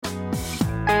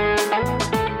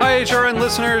HRN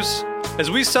listeners.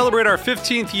 As we celebrate our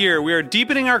 15th year, we are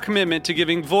deepening our commitment to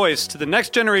giving voice to the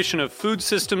next generation of food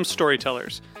systems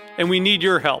storytellers, and we need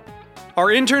your help. Our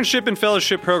internship and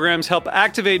fellowship programs help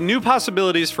activate new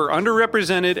possibilities for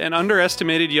underrepresented and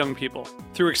underestimated young people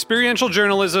through experiential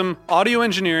journalism, audio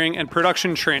engineering, and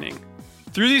production training.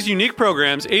 Through these unique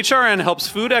programs, HRN helps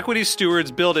food equity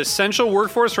stewards build essential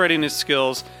workforce readiness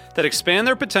skills that expand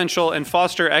their potential and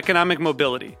foster economic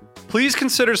mobility. Please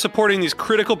consider supporting these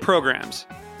critical programs.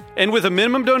 And with a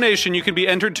minimum donation, you can be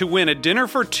entered to win a dinner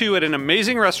for two at an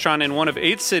amazing restaurant in one of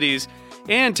 8 cities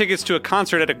and tickets to a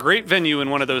concert at a great venue in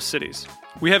one of those cities.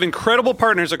 We have incredible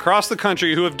partners across the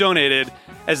country who have donated,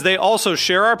 as they also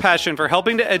share our passion for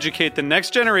helping to educate the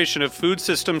next generation of food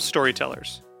systems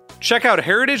storytellers. Check out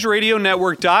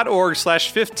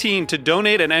heritageradionetwork.org/15 to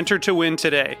donate and enter to win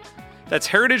today. That's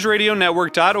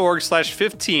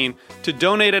heritageradionetwork.org/15 to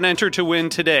donate and enter to win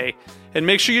today. And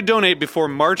make sure you donate before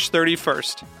March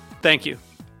 31st. Thank you.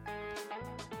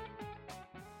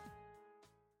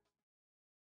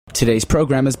 Today's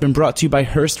program has been brought to you by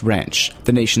Hearst Ranch,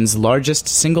 the nation's largest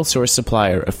single-source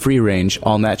supplier of free-range,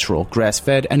 all-natural,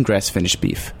 grass-fed, and grass-finished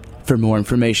beef. For more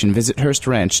information, visit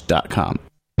HearstRanch.com.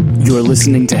 You're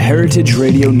listening to Heritage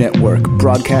Radio Network,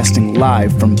 broadcasting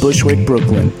live from Bushwick,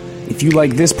 Brooklyn. If you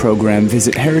like this program,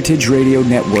 visit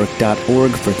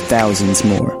heritageradionetwork.org for thousands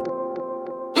more.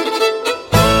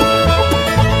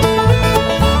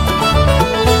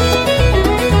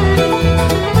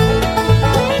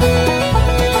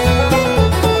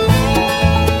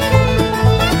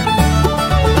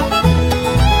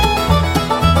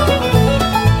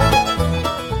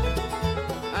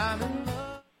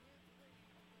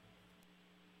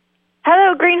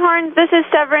 This is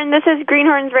Severin. This is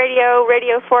Greenhorns Radio,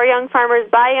 radio for young farmers,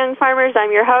 by young farmers.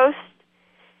 I'm your host,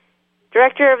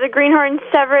 Director of the Greenhorns,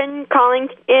 Severin, calling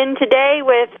in today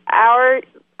with our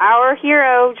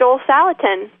hero, Joel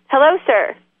Salatin. Hello,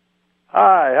 sir.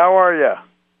 Hi, how are you?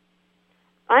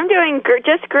 I'm doing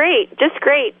just great.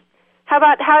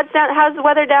 How's the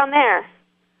weather down there?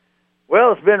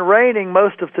 Well, it's been raining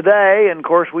most of today, and of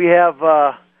course we have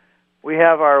our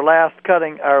last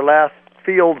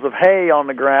fields of hay on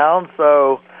the ground,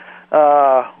 so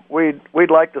we'd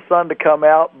like the sun to come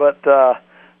out, but the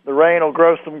rain will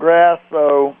grow some grass,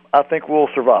 so I think we'll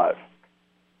survive.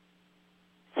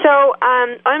 So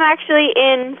I'm actually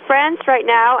in France right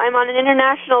now. I'm on an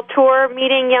international tour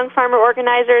meeting young farmer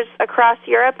organizers across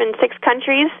Europe in 6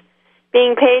 countries,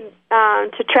 being paid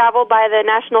to travel by the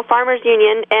National Farmers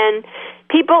Union, and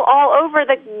people all over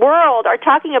the world are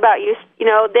talking about you. You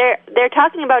know, they're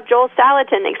talking about Joel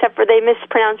Salatin, except for they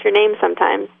mispronounce your name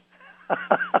sometimes.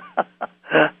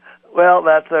 Well,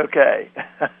 that's okay.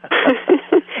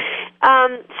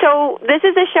 So this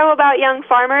is a show about young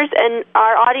farmers, and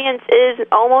our audience is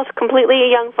almost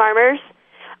completely young farmers.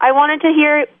 I wanted to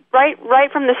hear right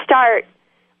from the start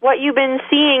what you've been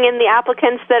seeing in the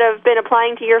applicants that have been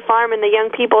applying to your farm and the young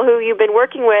people who you've been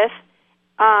working with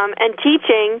and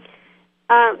teaching,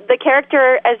 the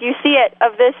character, as you see it,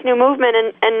 of this new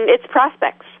movement and its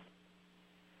prospects.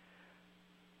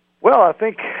 Well, I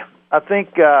think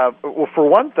well, for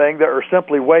one thing, there are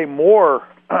simply way more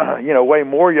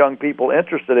young people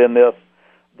interested in this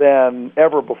than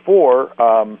ever before.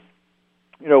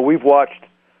 We've watched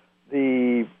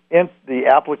the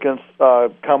applicants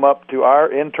come up to our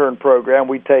intern program.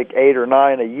 We take 8 or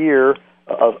 9 a year,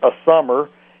 a summer,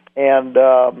 and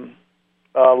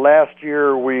last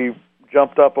year we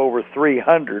jumped up over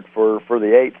 300 for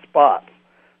the 8 spots.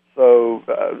 So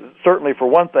certainly, for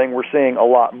one thing, we're seeing a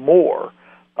lot more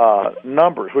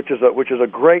numbers, which is a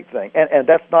great thing. And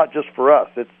that's not just for us.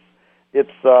 It's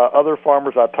other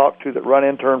farmers I talk to that run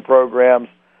intern programs.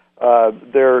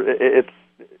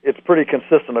 It's pretty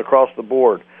consistent across the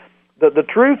board. The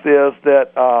truth is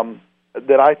that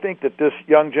I think that this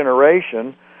young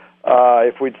generation,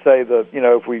 if we'd say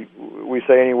if we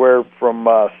say anywhere from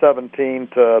 17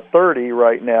 to 30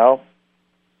 right now,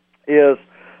 is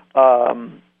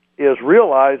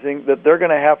realizing that they're going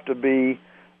to have to be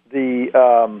the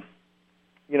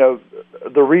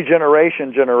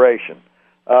regeneration generation.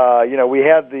 We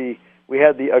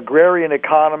had the agrarian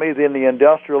economy, then the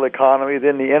industrial economy,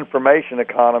 then the information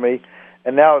economy,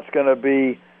 and now it's going to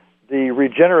be the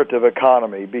regenerative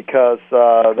economy, because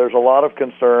there's a lot of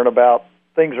concern about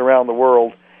things around the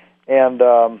world, and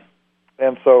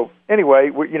so anyway,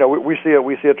 we see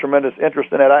a tremendous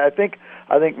interest in it. I think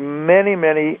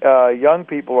many young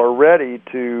people are ready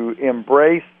to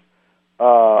embrace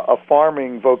a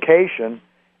farming vocation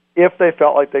if they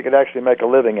felt like they could actually make a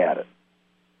living at it.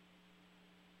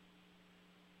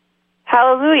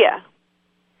 Hallelujah.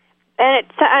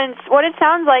 And what it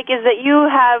sounds like is that you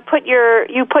have put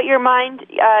your mind,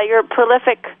 your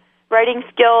prolific writing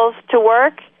skills to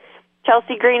work.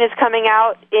 Chelsea Green is coming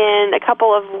out in a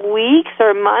couple of weeks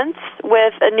or months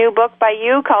with a new book by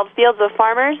you called Fields of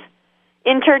Farmers,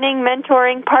 Interning,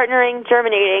 Mentoring, Partnering,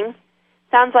 Germinating.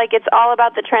 Sounds like it's all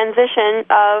about the transition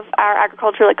of our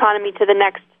agricultural economy to the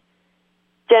next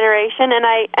generation. And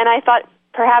I thought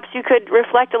perhaps you could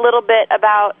reflect a little bit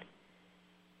about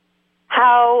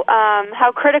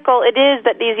how critical it is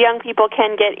that these young people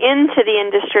can get into the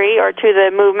industry or to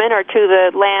the movement or to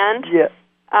the land. Yeah.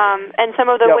 And some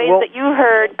of the ways that you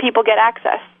heard people get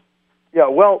access. Yeah,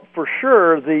 well, for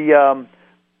sure, the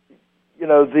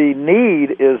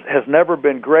need has never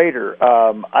been greater.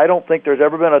 I don't think there's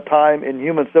ever been a time in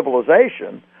human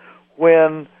civilization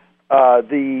when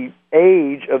the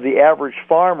age of the average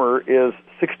farmer is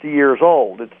 60 years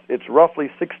old. It's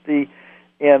roughly 60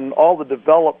 in all the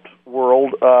developed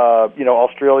world,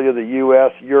 Australia, the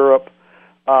U.S., Europe,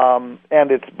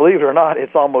 and it's, believe it or not,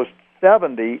 it's almost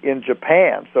 70 in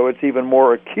Japan, so it's even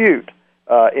more acute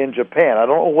in Japan. I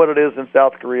don't know what it is in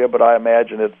South Korea, but I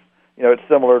imagine it's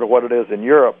similar to what it is in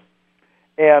Europe.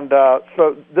 And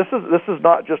so this is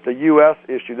not just a U.S.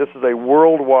 issue. This is a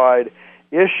worldwide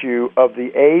issue of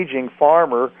the aging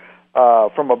farmer.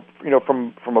 From a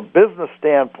business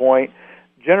standpoint,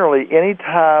 generally, any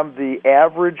time the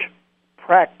average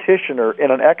practitioner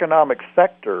in an economic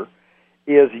sector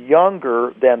is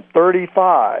younger than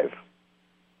 35,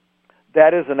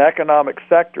 that is an economic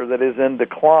sector that is in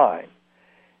decline.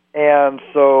 And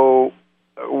so,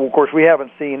 of course, we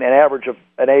haven't seen an average of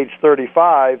an age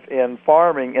 35 in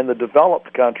farming in the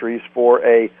developed countries for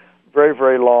a very,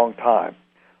 very long time.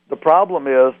 The problem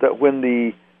is that when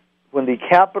the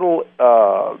capital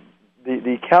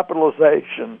the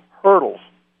capitalization hurdles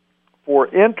for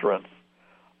entrance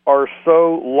are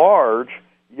so large,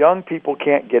 young people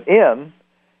can't get in,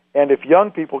 and if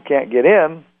young people can't get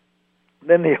in,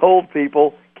 then the old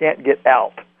people can't get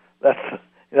out. That's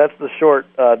the short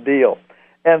deal.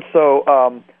 And so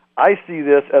I see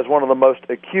this as one of the most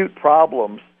acute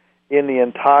problems in the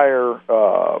entire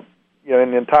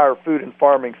food and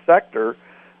farming sector,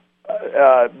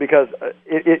 because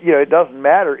it doesn't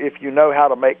matter if you know how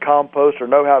to make compost or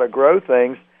know how to grow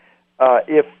things.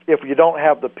 If you don't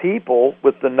have the people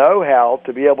with the know-how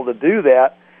to be able to do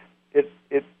that,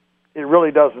 it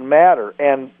really doesn't matter.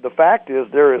 And the fact is,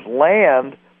 there is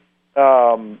land,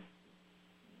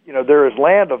 there is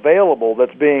land available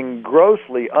that's being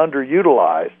grossly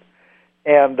underutilized,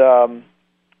 and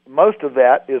most of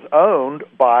that is owned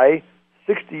by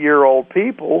 60-year-old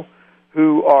people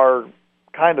who are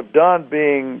kind of done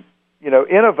being,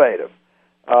 innovative.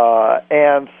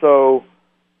 And so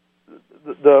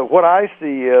what I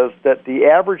see is that the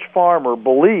average farmer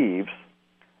believes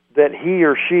that he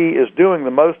or she is doing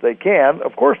the most they can.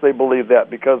 Of course they believe that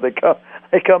because they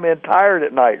come in tired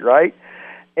at night, right?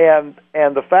 And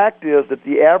the fact is that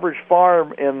the average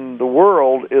farm in the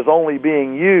world is only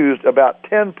being used about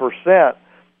 10%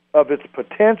 of its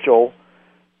potential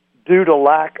due to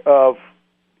lack of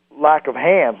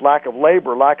hands, lack of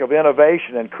labor, lack of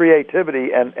innovation and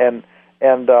creativity and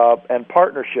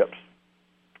partnerships.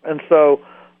 And so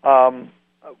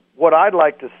what I'd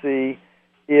like to see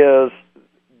is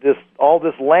all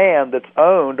this land that's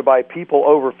owned by people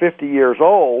over 50 years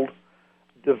old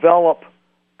develop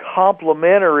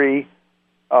complementary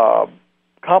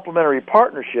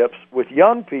partnerships with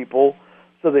young people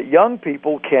so that young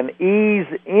people can ease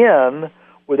in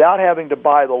without having to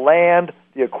buy the land,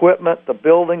 the equipment, the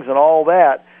buildings, and all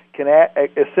that, can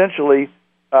essentially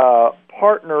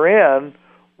partner in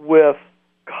with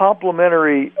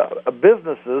complementary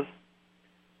businesses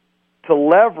to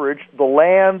leverage the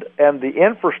land and the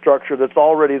infrastructure that's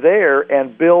already there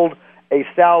and build a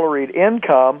salaried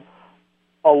income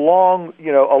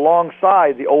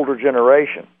alongside the older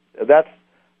generation. That's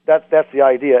the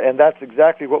idea, and that's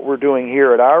exactly what we're doing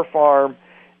here at our farm,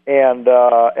 and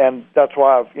that's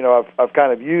why I've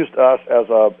kind of used us as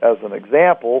an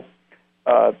example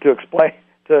to explain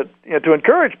to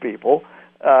encourage people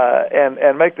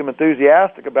and make them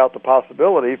enthusiastic about the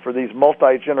possibility for these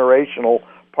multi-generational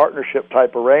partnership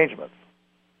type arrangements.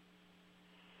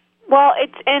 Well,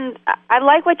 and I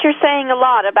like what you're saying a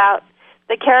lot about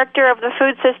the character of the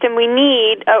food system we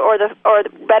need, or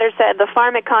better said, the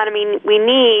farm economy we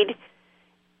need,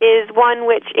 is one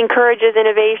which encourages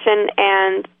innovation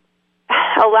and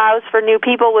allows for new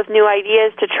people with new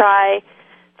ideas to try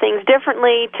things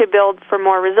differently, to build for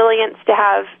more resilience, to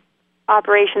have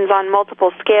operations on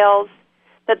multiple scales.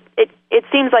 That it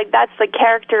seems like that's the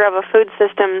character of a food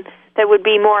system that would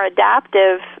be more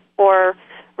adaptive or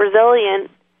resilient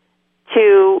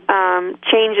to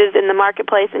changes in the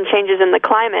marketplace and changes in the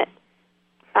climate.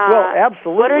 Well,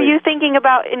 absolutely. What are you thinking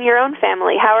about in your own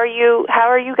family? How are you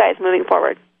guys moving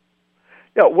forward?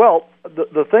 Yeah, well,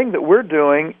 the thing that we're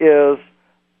doing is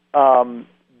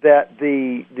that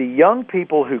the young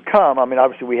people who come, I mean,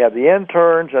 obviously we have the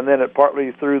interns, and then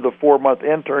partly through the 4-month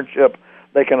internship,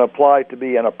 they can apply to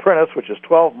be an apprentice, which is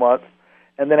 12 months.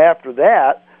 And then after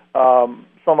that,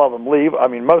 some of them leave. I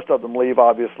mean, most of them leave,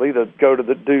 obviously, to go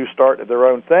to start their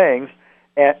own things.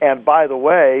 And by the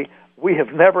way, we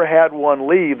have never had one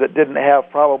leave that didn't have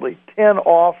probably 10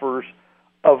 offers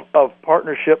of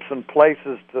partnerships and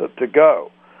places to go.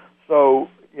 So,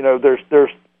 you know, there is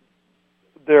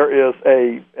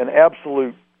an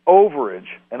absolute overage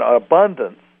and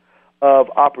abundance of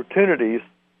opportunities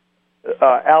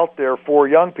out there for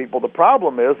young people. The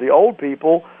problem is the old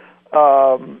people,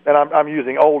 and I'm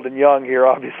using old and young here,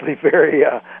 obviously, very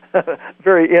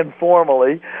very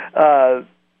informally.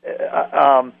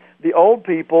 The old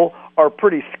people are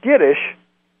pretty skittish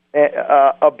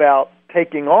about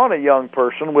taking on a young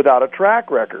person without a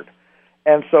track record.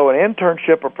 And so an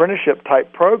internship, apprenticeship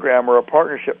type program or a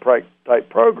partnership type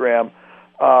program,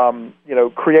 you know,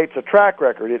 creates a track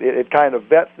record. It kind of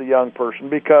vets the young person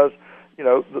because, you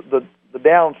know, the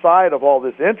downside of all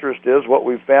this interest is what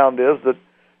we've found is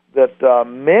that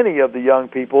many of the young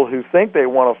people who think they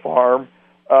want to farm,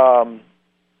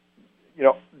 you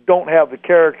know, don't have the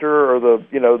character or the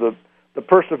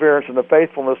perseverance and the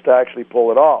faithfulness to actually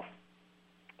pull it off.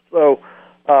 So,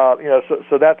 you know,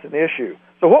 so that's an issue.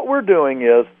 So what we're doing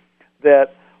is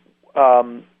that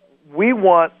we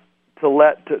want to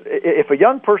if a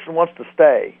young person wants to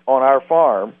stay on our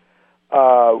farm,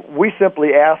 we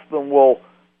simply ask them, well,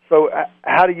 so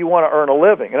how do you want to earn a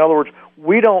living? In other words,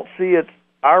 we don't see it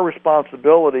our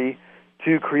responsibility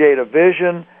to create a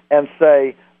vision and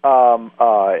say,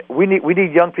 we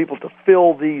need young people to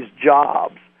fill these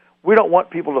jobs. We don't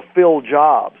want people to fill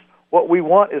jobs. What we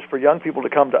want is for young people to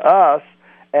come to us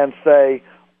and say,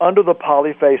 under the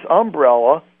Polyface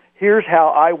umbrella, here's how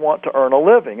I want to earn a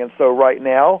living. And so right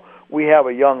now we have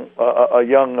a young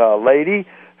lady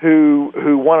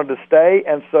who wanted to stay,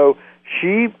 and so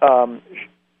she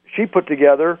put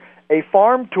together a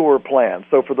farm tour plan.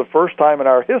 So for the first time in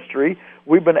our history,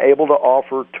 we've been able to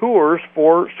offer tours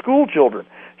for school children.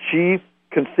 She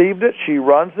conceived it, she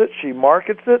runs it, she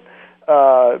markets it,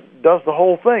 does the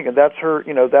whole thing, and that's her.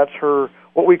 You know, that's her.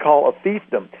 What we call a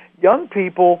fiefdom. Young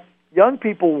people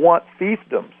want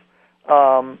fiefdoms,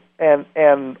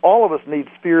 and all of us need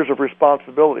spheres of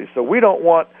responsibility. So we don't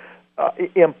want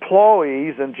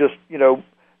employees and just, you know,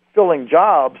 filling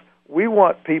jobs. We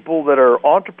want people that are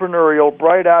entrepreneurial,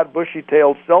 bright-eyed,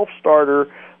 bushy-tailed, self-starter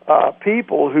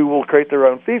people who will create their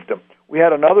own fiefdom. We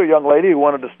had another young lady who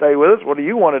wanted to stay with us. What do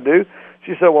you want to do?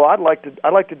 She said, well, I'd like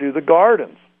to do the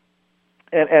gardens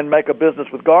and make a business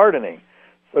with gardening.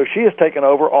 So she has taken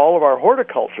over all of our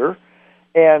horticulture,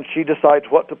 and she decides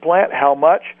what to plant, how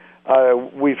much.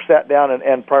 We've sat down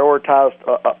and prioritized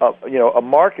a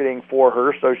marketing for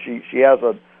her, so she has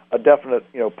a definite,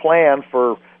 you know, plan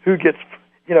for who gets,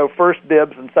 you know, first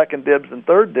dibs and second dibs and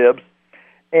third dibs,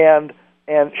 and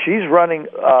she's running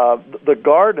the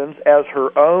gardens as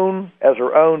her own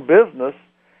business,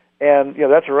 and, you know,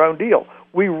 that's her own deal.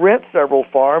 We rent several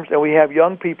farms, and we have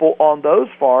young people on those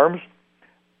farms,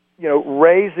 you know,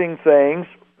 raising things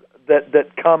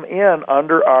that come in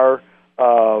under our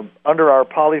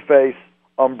Polyface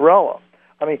umbrella.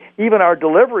 I mean, even our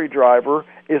delivery driver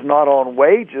is not on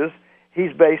wages.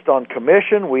 He's based on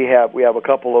commission. We have a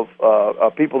couple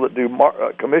of people that do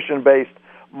commission-based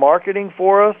marketing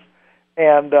for us,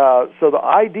 and so the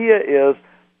idea is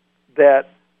that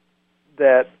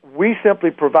we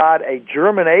simply provide a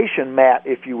germination mat,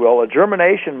 if you will, a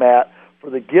germination mat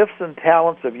for the gifts and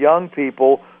talents of young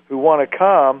people who want to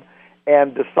come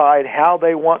and decide how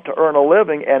they want to earn a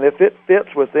living, and if it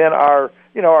fits within our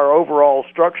overall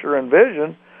structure and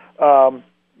vision, go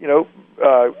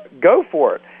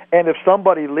for it. And if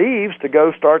somebody leaves to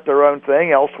go start their own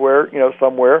thing elsewhere, you know,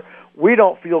 somewhere, we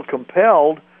don't feel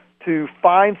compelled to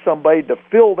find somebody to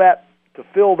fill that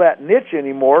niche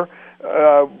anymore.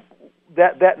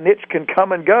 That niche can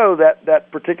come and go.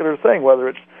 That particular thing, whether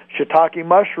it's shiitake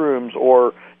mushrooms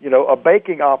or, you know, a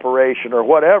baking operation or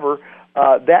whatever,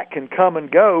 that can come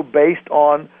and go based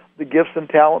on the gifts and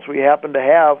talents we happen to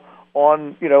have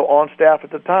on staff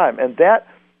at the time, and that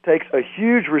takes a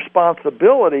huge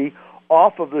responsibility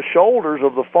off of the shoulders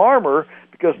of the farmer,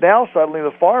 because now suddenly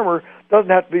the farmer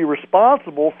doesn't have to be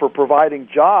responsible for providing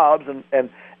jobs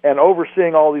and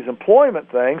overseeing all these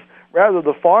employment things. Rather,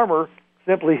 the farmer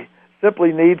simply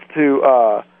needs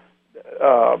to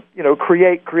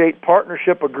create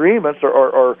partnership agreements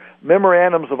or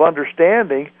memorandums of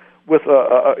understanding with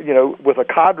with a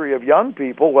cadre of young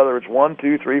people, whether it's 1,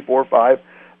 2, 3, 4, 5,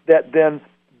 that then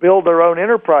build their own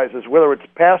enterprises, whether it's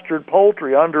pastured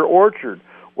poultry under orchard,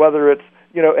 whether it's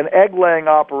an egg laying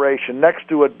operation next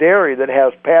to a dairy that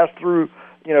has passed through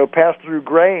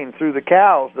grain through the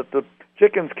cows that the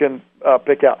chickens can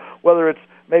pick out, whether it's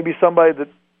maybe somebody that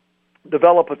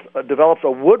develops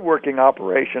a woodworking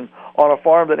operation on a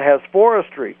farm that has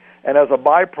forestry and as a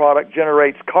byproduct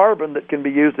generates carbon that can be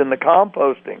used in the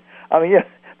composting. I mean,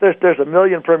 there's a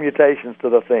million permutations to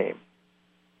the theme.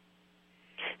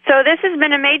 So this has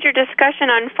been a major discussion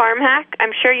on FarmHack.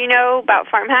 I'm sure you know about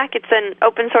FarmHack. It's an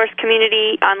open source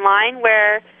community online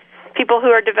where people who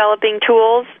are developing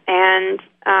tools and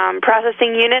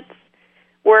processing units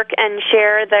work and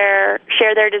share their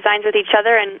designs with each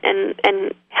other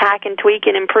and hack and tweak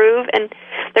and improve. And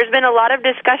there's been a lot of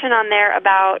discussion on there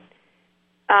about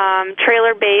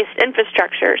trailer-based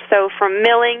infrastructure. So from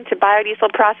milling to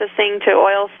biodiesel processing to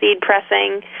oil seed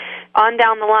pressing, on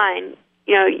down the line.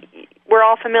 We're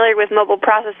all familiar with mobile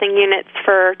processing units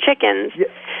for chickens,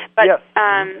 but yes.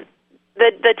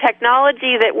 The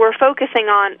technology that we're focusing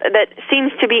on that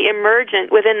seems to be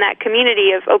emergent within that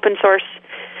community of open source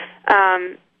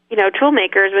tool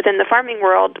makers within the farming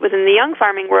world, within the young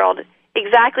farming world,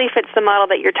 exactly fits the model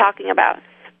that you're talking about,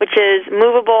 which is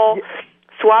movable,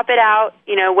 swap it out.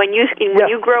 When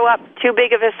you grow up too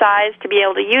big of a size to be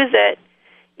able to use it,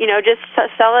 just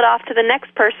sell it off to the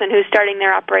next person who's starting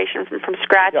their operation from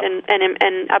scratch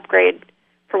and upgrade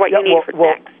for what you need for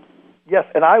next. Yes,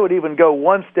 and I would even go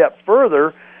one step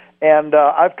further, and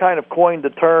I've kind of coined the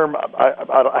term.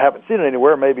 I haven't seen it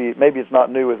anywhere. Maybe it's not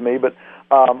new with me, but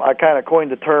I kind of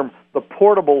coined the term the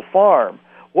portable farm.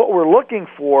 What we're looking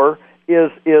for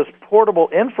is portable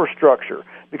infrastructure,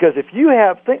 because if you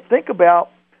have think about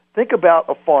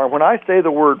a farm. When I say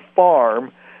the word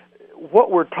farm,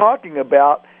 what we're talking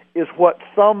about is what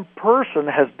some person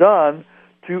has done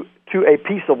to a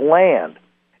piece of land.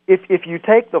 If you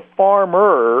take the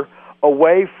farmer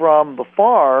away from the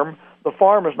farm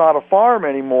is not a farm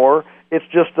anymore. It's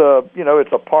just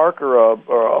it's a park or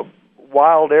a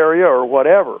wild area or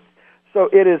whatever. So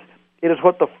it is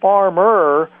what the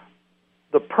farmer,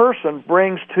 the person,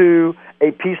 brings to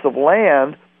a piece of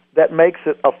land that makes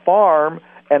it a farm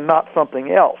and not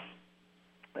something else.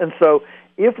 And so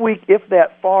if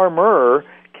that farmer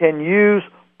can use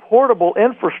portable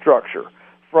infrastructure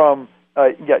from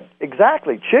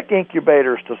chick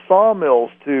incubators to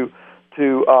sawmills to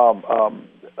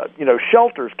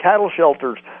shelters, cattle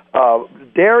shelters,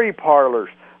 dairy parlors,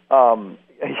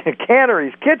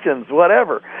 canneries, kitchens,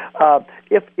 whatever.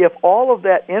 If all of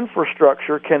that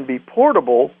infrastructure can be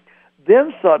portable,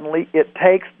 then suddenly it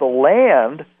takes the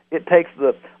land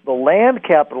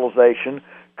capitalization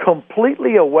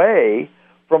completely away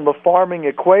from the farming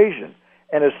equation.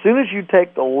 And as soon as you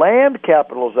take the land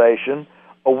capitalization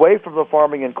away from the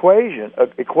farming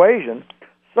equation,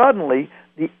 suddenly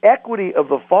the equity of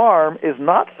the farm is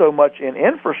not so much in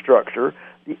infrastructure.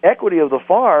 The equity of the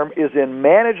farm is in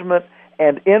management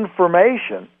and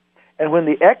information. And when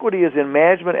the equity is in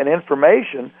management and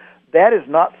information, that is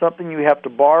not something you have to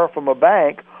borrow from a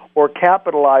bank or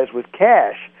capitalize with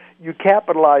cash. You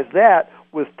capitalize that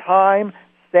with time,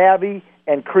 savvy,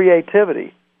 and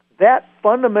creativity. That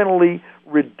fundamentally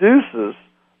reduces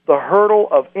the hurdle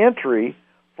of entry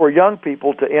for young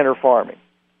people to enter farming.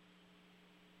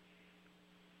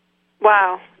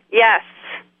 Wow. Yes.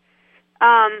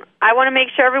 I want to make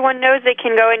sure everyone knows they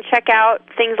can go and check out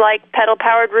things like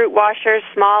pedal-powered root washers,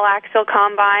 small axle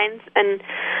combines, and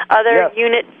other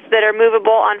units that are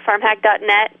movable on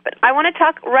farmhack.net. But I want to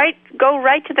go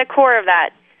right to the core of that.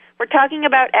 We're talking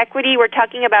about equity. We're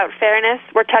talking about fairness.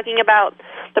 We're talking about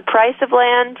the price of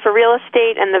land for real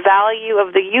estate and the value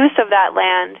of the use of that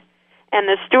land and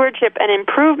the stewardship and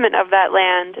improvement of that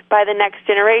land by the next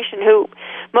generation, who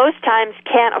most times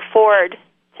can't afford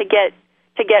to get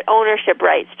ownership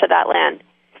rights to that land.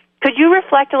 Could you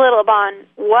reflect a little upon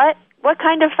what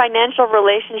kind of financial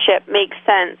relationship makes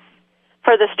sense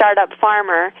for the startup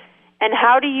farmer, and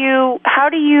how do you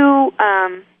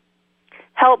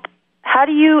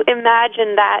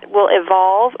imagine that will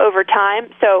evolve over time?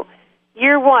 So,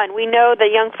 year one, we know the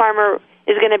young farmer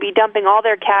is going to be dumping all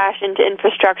their cash into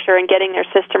infrastructure and getting their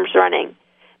systems running.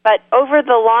 But over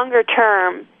the longer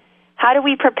term, how do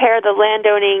we prepare the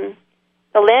landowning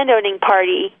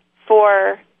party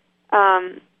for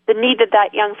the need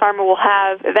that young farmer will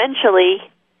have eventually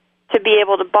to be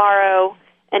able to borrow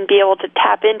and be able to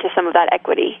tap into some of that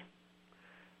equity?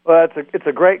 Well, it's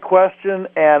a great question,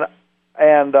 and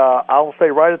I'll say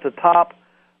right at the top,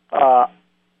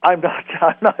 I'm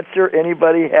not sure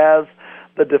anybody has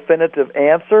the definitive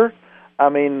answer. I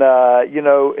mean,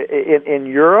 in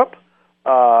Europe,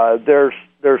 there's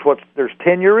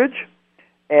tenureage,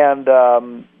 and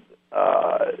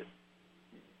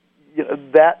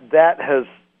that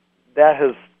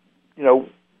has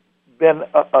been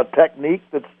a technique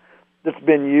that's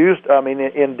been used. I mean,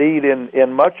 indeed,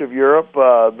 in much of Europe,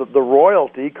 the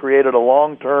royalty created a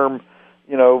long-term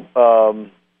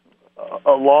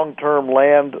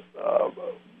land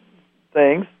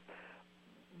things,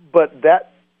 but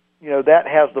that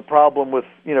has the problem with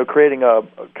creating a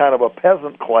kind of a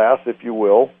peasant class, if you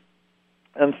will,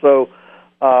 and so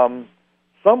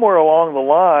somewhere along the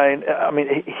line, I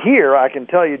mean, here I can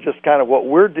tell you just kind of what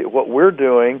we're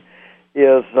doing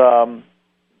is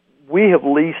we have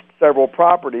leased several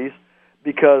properties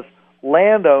because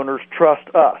landowners trust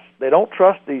us. They don't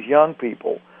trust these young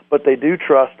people, but they do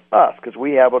trust us because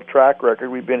we have a track record.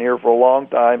 We've been here for a long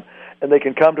time, and they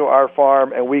can come to our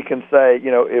farm and we can say,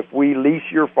 if we lease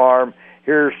your farm,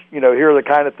 here are the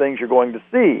kind of things you're going to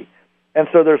see. And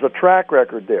so there's a track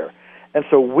record there. And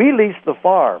so we lease the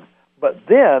farm. But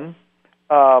then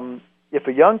if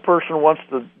a young person wants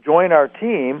to join our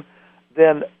team,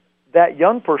 then that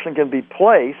young person can be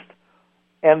placed,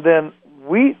 and then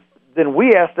we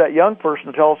ask that young person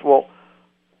to tell us, well,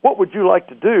 what would you like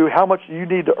to do? How much do you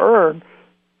need to earn,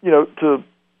 to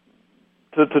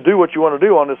do what you want to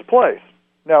do on this place?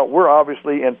 Now, we're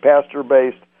obviously in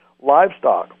pasture-based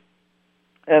livestock,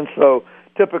 and so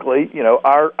typically,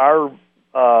 our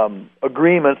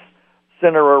agreements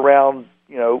center around,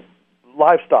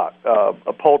 livestock,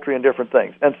 poultry, and different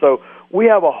things. And so we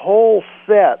have a whole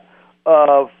set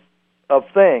of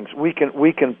things we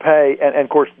can pay, and of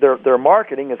course their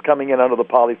marketing is coming in under the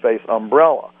Polyface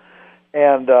umbrella,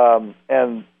 and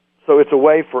so it's a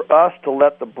way for us to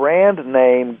let the brand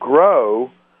name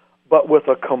grow, but with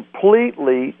a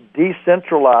completely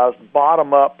decentralized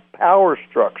bottom-up power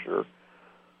structure,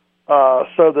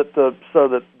 so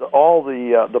that all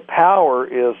the power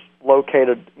is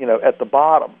located at the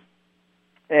bottom,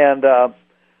 and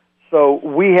so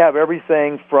we have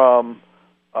everything from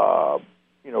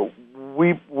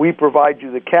we provide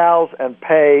you the cows and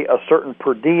pay a certain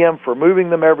per diem for moving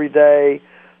them every day,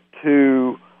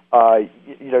 to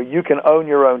you can own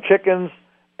your own chickens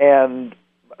and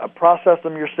process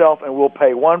them yourself, and we'll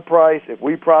pay one price. If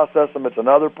we process them, it's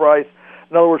another price.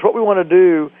 In other words, what we want to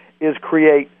do is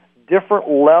create different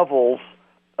levels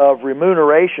of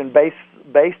remuneration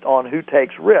based on who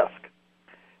takes risk.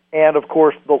 And of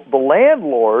course, the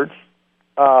landlords,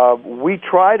 we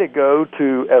try to go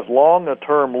to as long a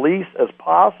term lease as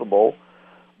possible,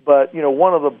 but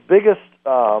one of the biggest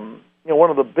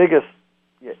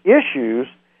issues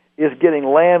is getting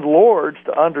landlords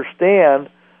to understand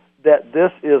that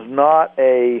this is not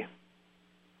a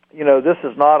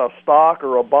stock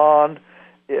or a bond.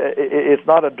 It's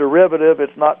not a derivative.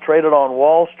 It's not traded on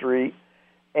Wall Street.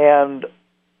 And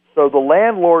so the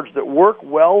landlords that work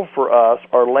well for us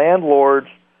are landlords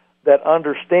that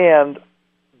understand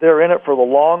they're in it for the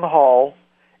long haul,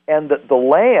 and that the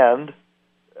land,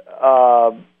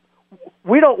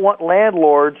 we don't want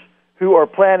landlords who are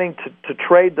planning to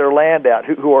trade their land out,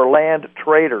 who are land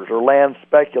traders or land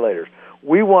speculators.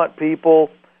 We want people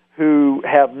who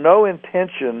have no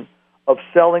intention of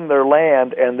selling their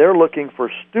land, and they're looking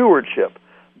for stewardship.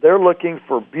 They're looking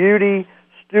for beauty,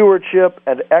 stewardship,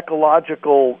 and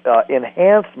ecological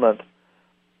enhancement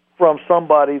from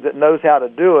somebody that knows how to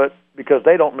do it, because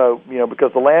they don't know,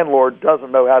 because the landlord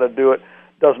doesn't know how to do it,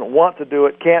 doesn't want to do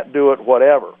it, can't do it,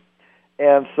 whatever.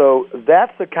 And so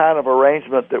that's the kind of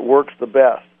arrangement that works the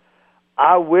best.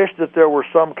 I wish that there were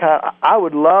some kind. I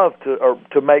would love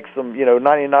to make some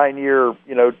 99-year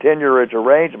tenureage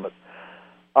arrangements.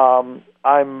 I'm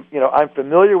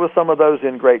familiar with some of those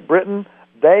in Great Britain.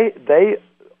 They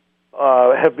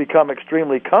have become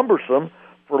extremely cumbersome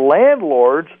for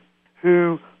landlords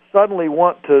who suddenly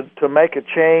want to make a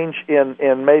change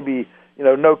in maybe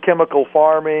no chemical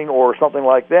farming or something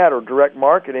like that, or direct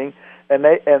marketing, and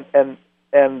they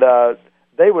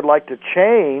would like to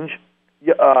change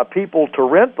people to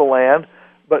rent the land,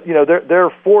 but they're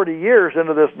 40 years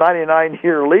into this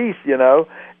 99-year lease,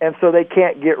 and so they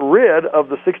can't get rid of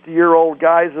the 60-year-old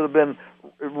guys that have been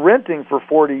renting for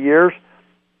 40 years,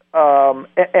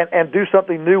 and do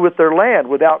something new with their land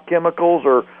without chemicals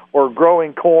or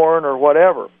growing corn or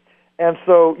whatever. And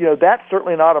so, that's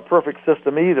certainly not a perfect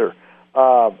system either.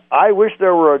 I wish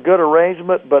there were a good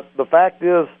arrangement, but the fact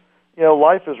is,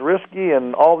 life is risky,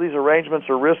 and all these arrangements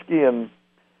are risky, and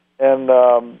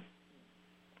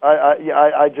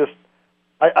I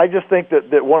just think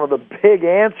that one of the big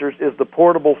answers is the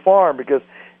portable farm, because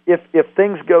if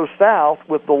things go south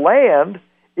with the land,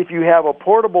 if you have a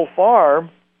portable farm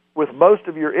with most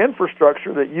of your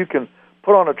infrastructure that you can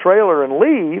put on a trailer and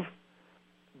leave,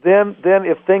 then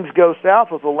if things go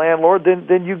south with the landlord,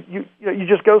 then you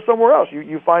just go somewhere else.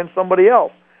 You find somebody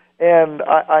else. And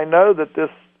I know that this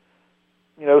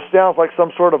sounds like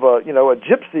some sort of a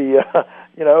gypsy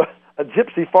a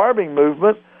gypsy farming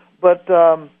movement, but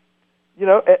at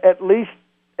least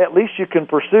you can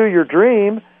pursue your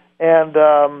dream, and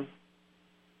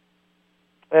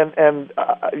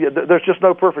there's just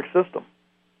no perfect system.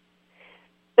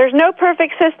 There's no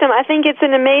perfect system. I think it's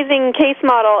an amazing case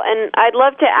model, and I'd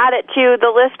love to add it to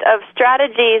the list of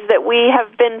strategies that we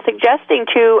have been suggesting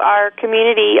to our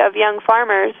community of young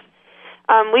farmers.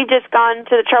 We've just gone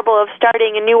to the trouble of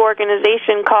starting a new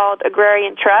organization called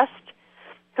Agrarian Trust,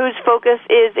 whose focus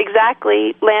is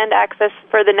exactly land access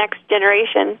for the next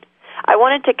generation. I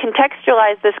wanted to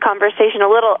contextualize this conversation a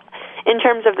little in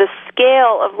terms of the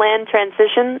scale of land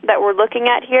transition that we're looking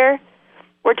at here.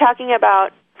 We're talking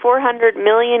about 400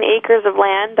 million acres of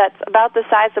land. That's about the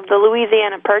size of the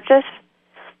Louisiana Purchase.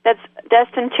 That's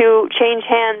destined to change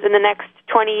hands in the next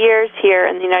 20 years here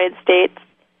in the United States.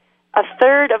 A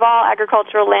third of all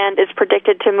agricultural land is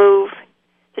predicted to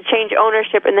change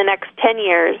ownership in the next 10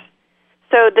 years.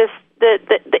 So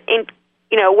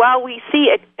while we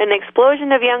see an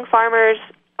explosion of young farmers,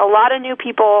 a lot of new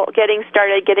people getting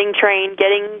started, getting trained,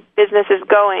 getting businesses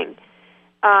going,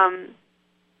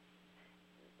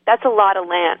 that's a lot of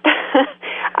land.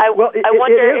 I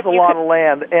wonder it is a lot of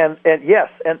land, and yes,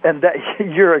 and that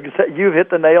you've hit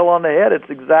the nail on the head. It's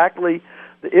exactly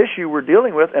the issue we're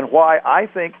dealing with, and why I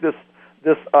think this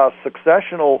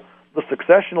successional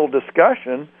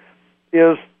discussion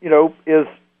is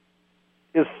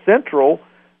central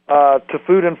to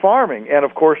food and farming. And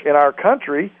of course, in our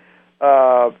country,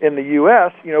 in the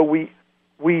U.S.,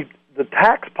 the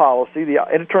tax policy, the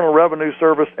Internal Revenue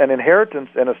Service and inheritance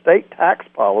and estate tax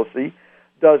policy,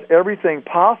 does everything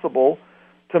possible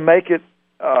to make it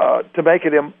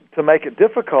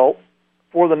difficult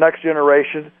for the next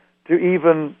generation to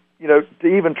even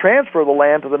transfer the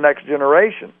land to the next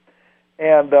generation.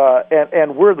 And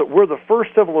we're the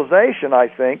first civilization, I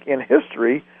think, in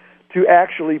history to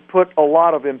actually put a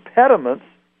lot of impediments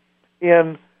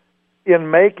in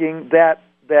making that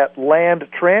land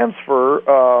transfer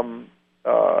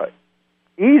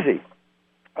easy.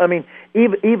 I mean,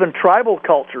 even tribal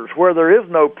cultures where there is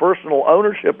no personal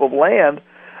ownership of land,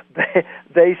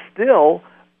 they still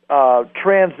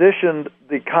transitioned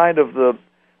the kind of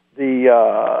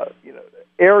the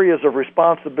areas of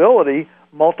responsibility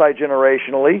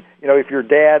multi-generationally. If your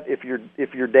dad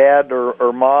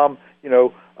or mom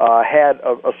had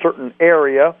a certain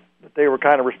area that they were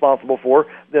kind of responsible for,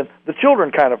 then the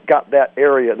children kind of got that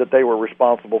area that they were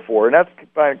responsible for, and that's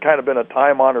kind of been a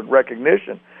time-honored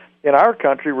recognition. In our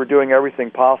country, we're doing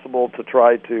everything possible to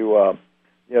try to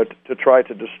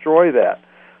destroy that.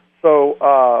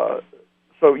 So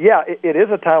yeah, it is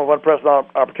a time of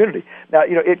unprecedented opportunity. Now,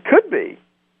 it could be.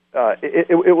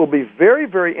 It will be very,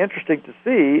 very interesting to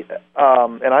see,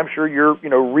 and I'm sure you're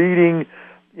reading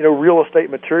real estate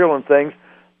material and things.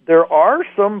 There are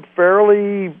some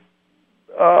fairly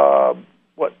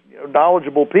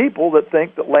knowledgeable people that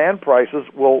think that land prices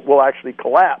will actually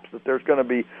collapse, that there's going to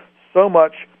be so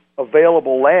much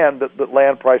available land that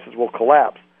land prices will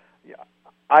collapse.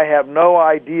 I have no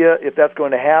idea if that's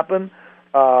going to happen,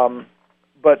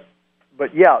 but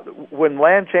yeah, when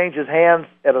land changes hands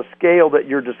at a scale that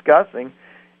you're discussing,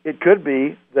 it could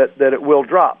be that it will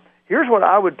drop. Here's what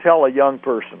I would tell a young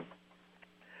person.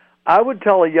 I would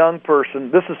tell a young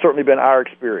person, this has certainly been our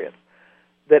experience,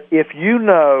 that if you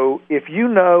know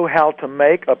how to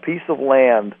make a piece of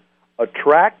land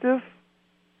attractive,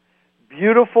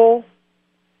 beautiful,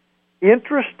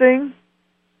 interesting,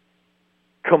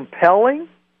 compelling,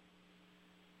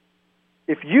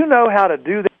 if you know how to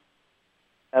do that,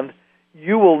 and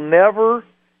you will never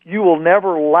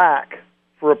lack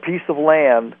for a piece of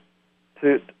land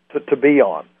to be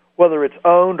on, whether it's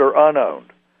owned or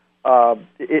unowned.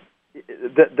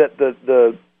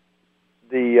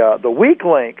 The weak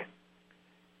link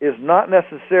is not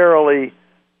necessarily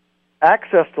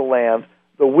access to land.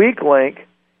 The weak link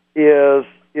is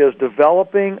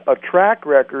developing a track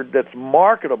record that's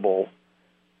marketable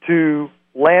to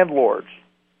landlords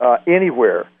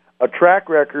anywhere, a track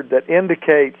record that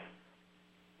indicates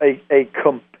a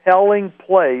compelling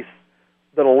place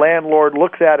that a landlord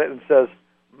looks at it and says,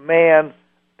 man,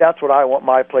 that's what I want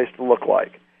my place to look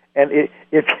like. And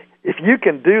if you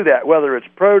can do that, whether it's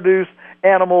produce,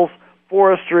 animals,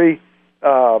 forestry,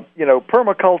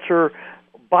 permaculture,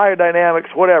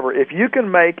 biodynamics, whatever, if you can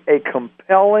make a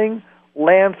compelling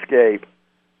landscape,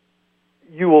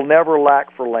 you will never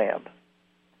lack for land.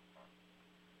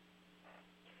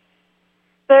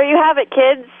 There you have it,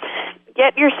 kids.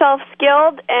 Get yourself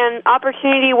skilled, and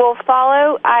opportunity will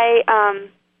follow.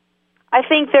 I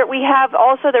think that we have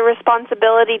also the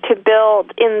responsibility to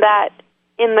build in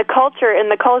the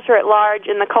culture at large,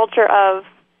 in the culture of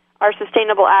our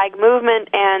sustainable ag movement,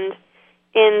 and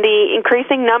in the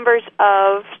increasing numbers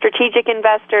of strategic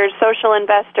investors, social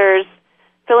investors,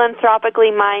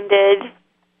 philanthropically minded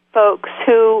folks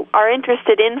who are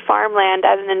interested in farmland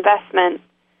as an investment.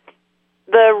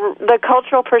 The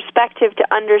cultural perspective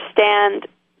to understand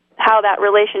how that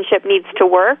relationship needs to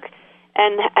work,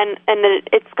 and that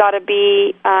it's got to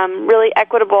be really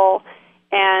equitable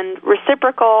and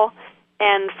reciprocal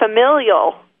and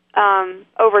familial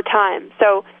over time.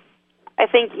 So I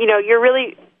think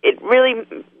it really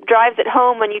drives it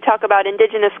home when you talk about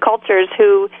indigenous cultures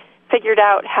who figured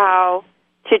out how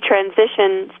to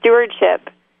transition stewardship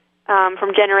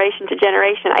from generation to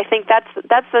generation. I think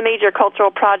that's the major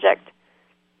cultural project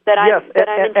that I'm interested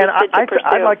to pursue.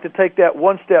 I'd like to take that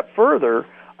one step further.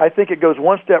 I think it goes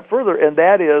one step further, and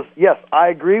that is, yes, I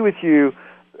agree with you.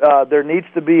 There needs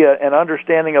to be an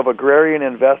understanding of agrarian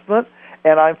investment,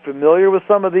 and I'm familiar with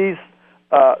some of these.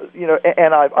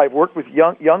 And I've worked with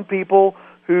young people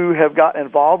who have gotten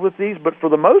involved with these. But for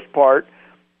the most part,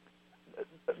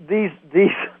 these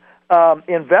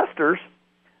investors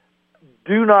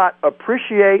do not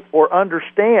appreciate or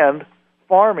understand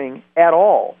farming at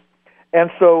all. And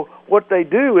so what they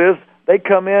do is they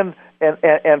come in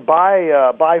and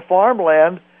buy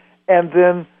farmland, and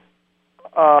then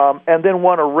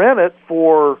want to rent it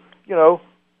for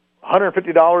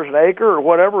 $150 an acre or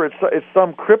whatever. It's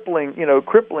some crippling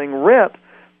rent,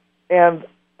 and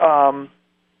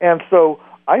so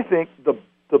I think the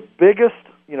biggest,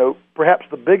 perhaps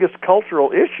the biggest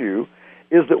cultural issue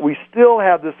is that we still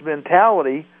have this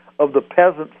mentality of the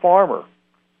peasant farmer.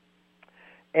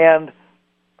 And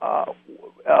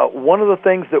one of the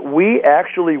things that we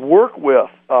actually work with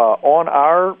on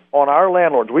our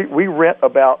landlords, we rent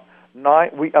about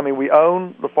 9. We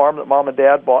own the farm that Mom and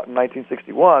Dad bought in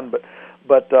 1961,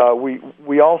 but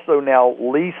we also now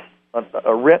lease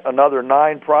rent another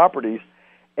 9 properties,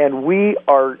 and we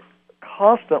are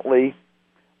constantly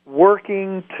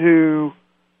working to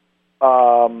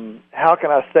how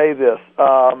can I say this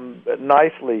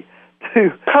nicely,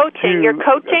 You're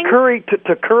coaching?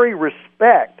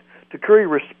 To curry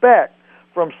respect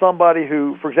from somebody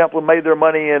who, for example, made their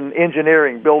money in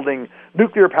engineering, building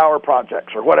nuclear power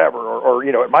projects or whatever, or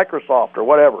at Microsoft or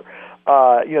whatever.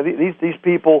 These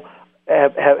people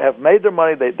have made their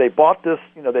money. They bought this.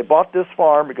 They bought this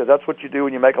farm because that's what you do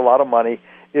when you make a lot of money.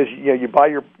 Is you buy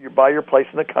your place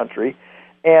in the country,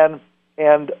 and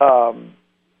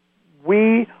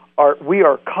we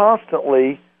are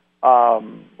constantly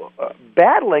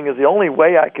battling is the only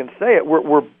way I can say it.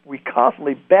 We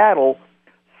constantly battle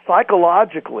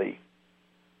psychologically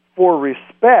for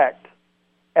respect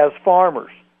as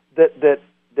farmers. That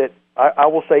I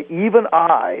will say, even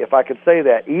I, if I could say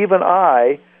that, even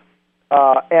I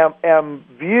am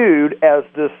viewed as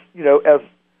this, as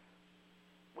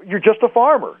you're just a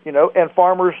farmer, and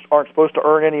farmers aren't supposed to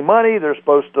earn any money. They're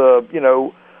supposed to,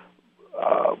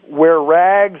 wear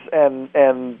rags and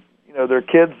their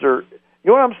kids are, you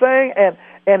know what I'm saying?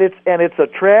 And it's a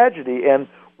tragedy, and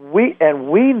we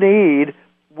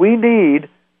need,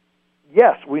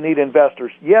 yes, we need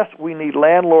investors. Yes, we need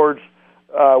landlords.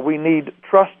 We need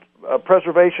trust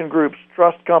preservation groups,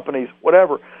 trust companies,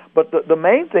 whatever. But the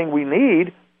main thing we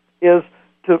need is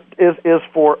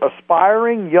for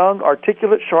aspiring, young,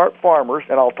 articulate, sharp farmers.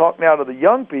 And I'll talk now to the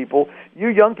young people. You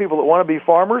young people that want to be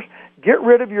farmers, get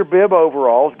rid of your bib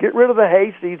overalls, get rid of the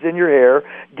hay seeds in your hair,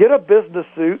 get a business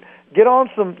suit, get on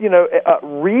some,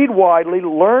 read widely,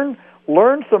 learn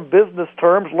some business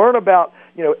terms, learn about,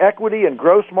 equity and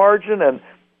gross margin, and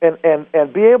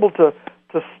be able to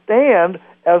stand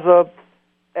as a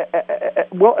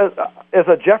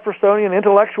Jeffersonian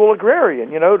intellectual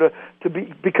agrarian, to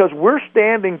be, because we're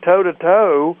standing toe to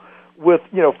toe with,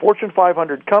 Fortune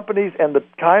 500 companies and the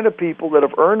kind of people that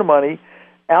have earned money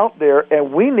out there,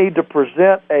 and we need to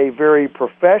present a very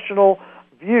professional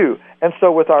view. And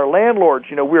so with our landlords,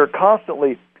 we are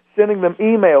constantly sending them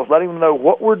emails, letting them know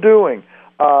what we're doing.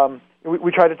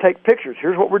 We try to take pictures.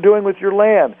 Here's what we're doing with your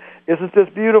land. Isn't this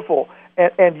beautiful?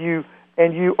 And you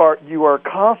are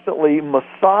constantly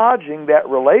massaging that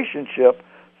relationship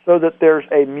so that there's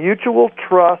a mutual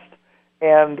trust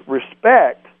and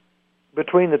respect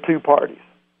between the two parties.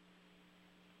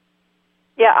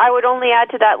 Yeah, I would only add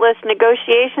to that list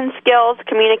negotiation skills,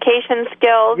 communication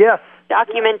skills, yes,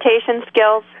 documentation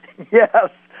skills.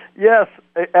 Yes,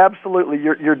 absolutely.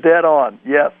 You're dead on.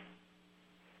 Yes.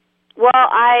 Well,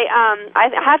 I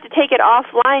have to take it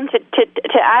offline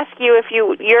to ask you if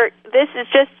this is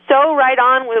just so right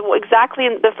on with exactly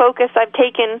the focus I've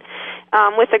taken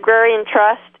with Agrarian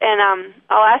Trust, and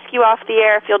I'll ask you off the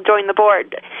air if you'll join the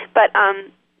board. But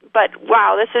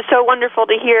wow, this is so wonderful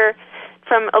to hear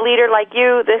from a leader like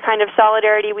you, the kind of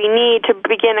solidarity we need to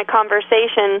begin a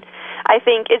conversation. I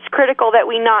think it's critical that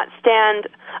we not stand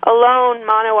alone,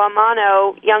 mano a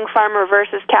mano, young farmer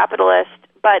versus capitalist,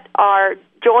 but are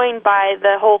joined by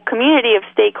the whole community of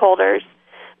stakeholders,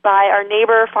 by our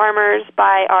neighbor farmers,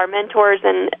 by our mentors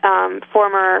and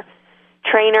former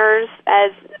trainers,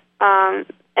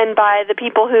 and by the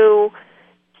people who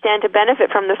stand to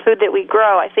benefit from the food that we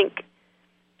grow. I think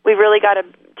we've really got to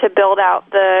build out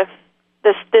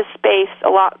this space a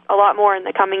lot more in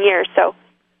the coming years. So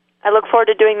I look forward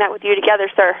to doing that with you together,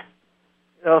 sir.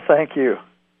 Oh, thank you.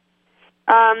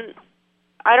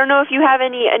 I don't know if you have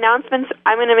any announcements.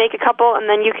 I'm going to make a couple, and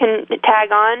then you can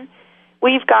tag on.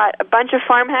 We've got a bunch of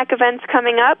Farm Hack events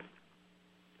coming up.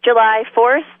 July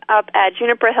 4th, up at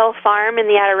Juniper Hill Farm in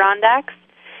the Adirondacks.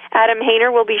 Adam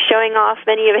Hayner will be showing off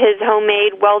many of his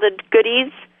homemade welded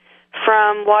goodies,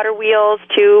 from water wheels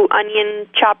to onion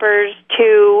choppers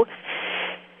to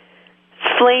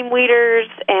flame weeders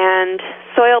and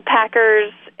soil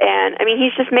packers. And, I mean,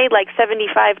 he's just made like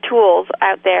 75 tools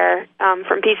out there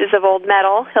from pieces of old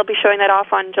metal. He'll be showing that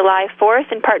off on July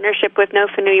 4th in partnership with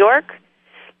NOFA New York.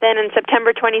 Then on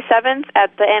September 27th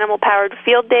at the Animal Powered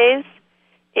Field Days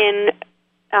in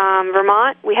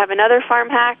Vermont, we have another Farm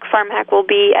Hack. Farm Hack will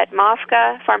be at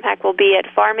MOFGA. Farm Hack will be at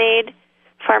Farm Aid.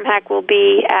 Farm Hack will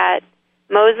be at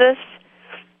Moses.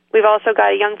 We've also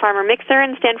got a Young Farmer Mixer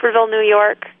in Stanfordville, New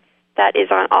York. That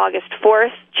is on August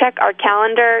 4th. Check our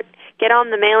calendar. Get on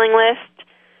the mailing list.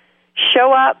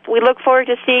 Show up. We look forward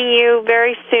to seeing you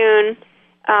very soon.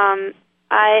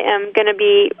 I am going to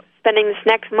be spending this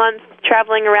next month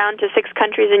traveling around to 6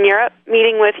 countries in Europe,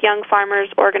 meeting with young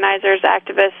farmers, organizers,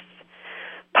 activists,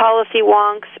 policy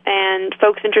wonks, and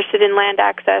folks interested in land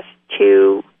access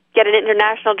to get an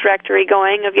international directory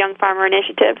going of young farmer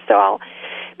initiatives. So I'll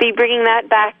be bringing that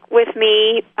back with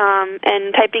me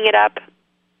and typing it up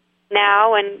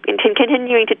now and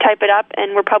continuing to type it up,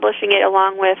 and we're publishing it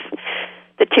along with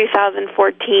the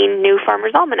 2014 New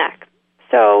Farmer's Almanac.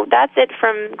 So that's it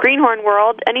from Greenhorn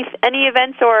World. Any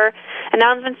events or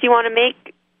announcements you want to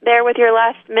make there with your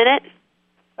last minute?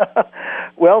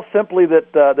 Well, simply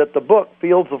that the book,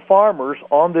 Fields of Farmers,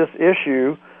 on this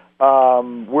issue,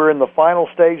 we're in the final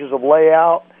stages of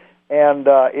layout, and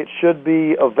it should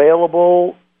be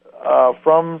available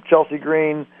from Chelsea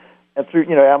Green and through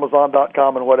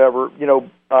Amazon.com and whatever.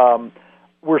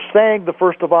 We're saying the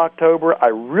 1st of October. I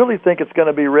really think it's going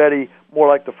to be ready more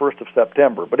like the 1st of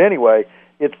September. But anyway,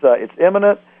 it's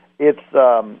imminent. It's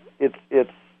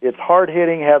hard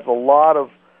hitting. Has a lot of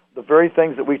the very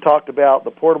things that we talked about: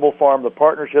 the portable farm, the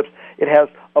partnerships. It has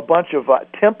a bunch of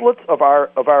templates of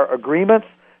our agreements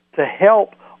to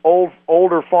help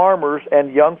older farmers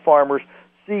and young farmers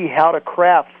see how to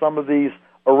craft some of these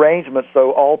arrangements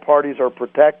so all parties are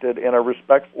protected in a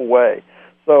respectful way.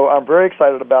 So I'm very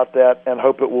excited about that and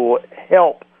hope it will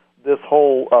help this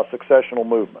whole successional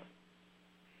movement.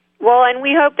 Well, and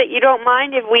we hope that you don't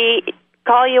mind if we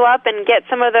call you up and get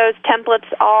some of those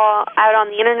templates all out on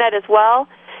the Internet as well.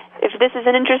 If this is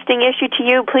an interesting issue to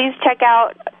you, please check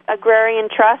out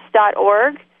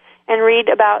agrariantrust.org and read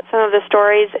about some of the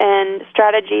stories and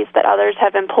strategies that others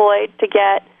have employed to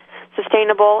get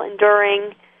sustainable,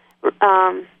 enduring,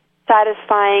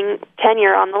 satisfying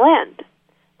tenure on the land.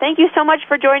 Thank you so much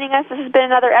for joining us. This has been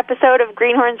another episode of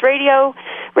Greenhorns Radio,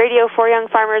 radio for young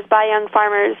farmers by young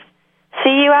farmers.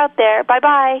 See you out there.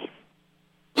 Bye-bye.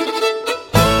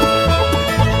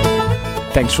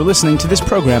 Thanks for listening to this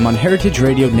program on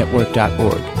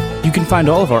heritageradionetwork.org. You can find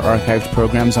all of our archived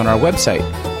programs on our website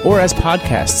or as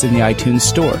podcasts in the iTunes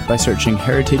Store by searching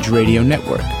Heritage Radio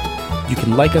Network. You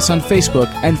can like us on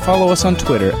Facebook and follow us on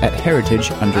Twitter at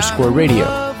 @heritage_radio.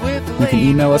 You can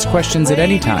email us questions at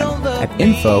any time at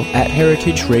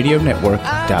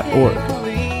info@heritageradionetwork.org.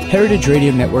 Heritage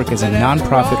Radio Network is a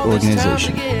non-profit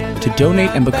organization. To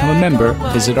donate and become a member,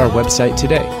 visit our website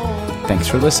today. Thanks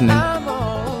for listening.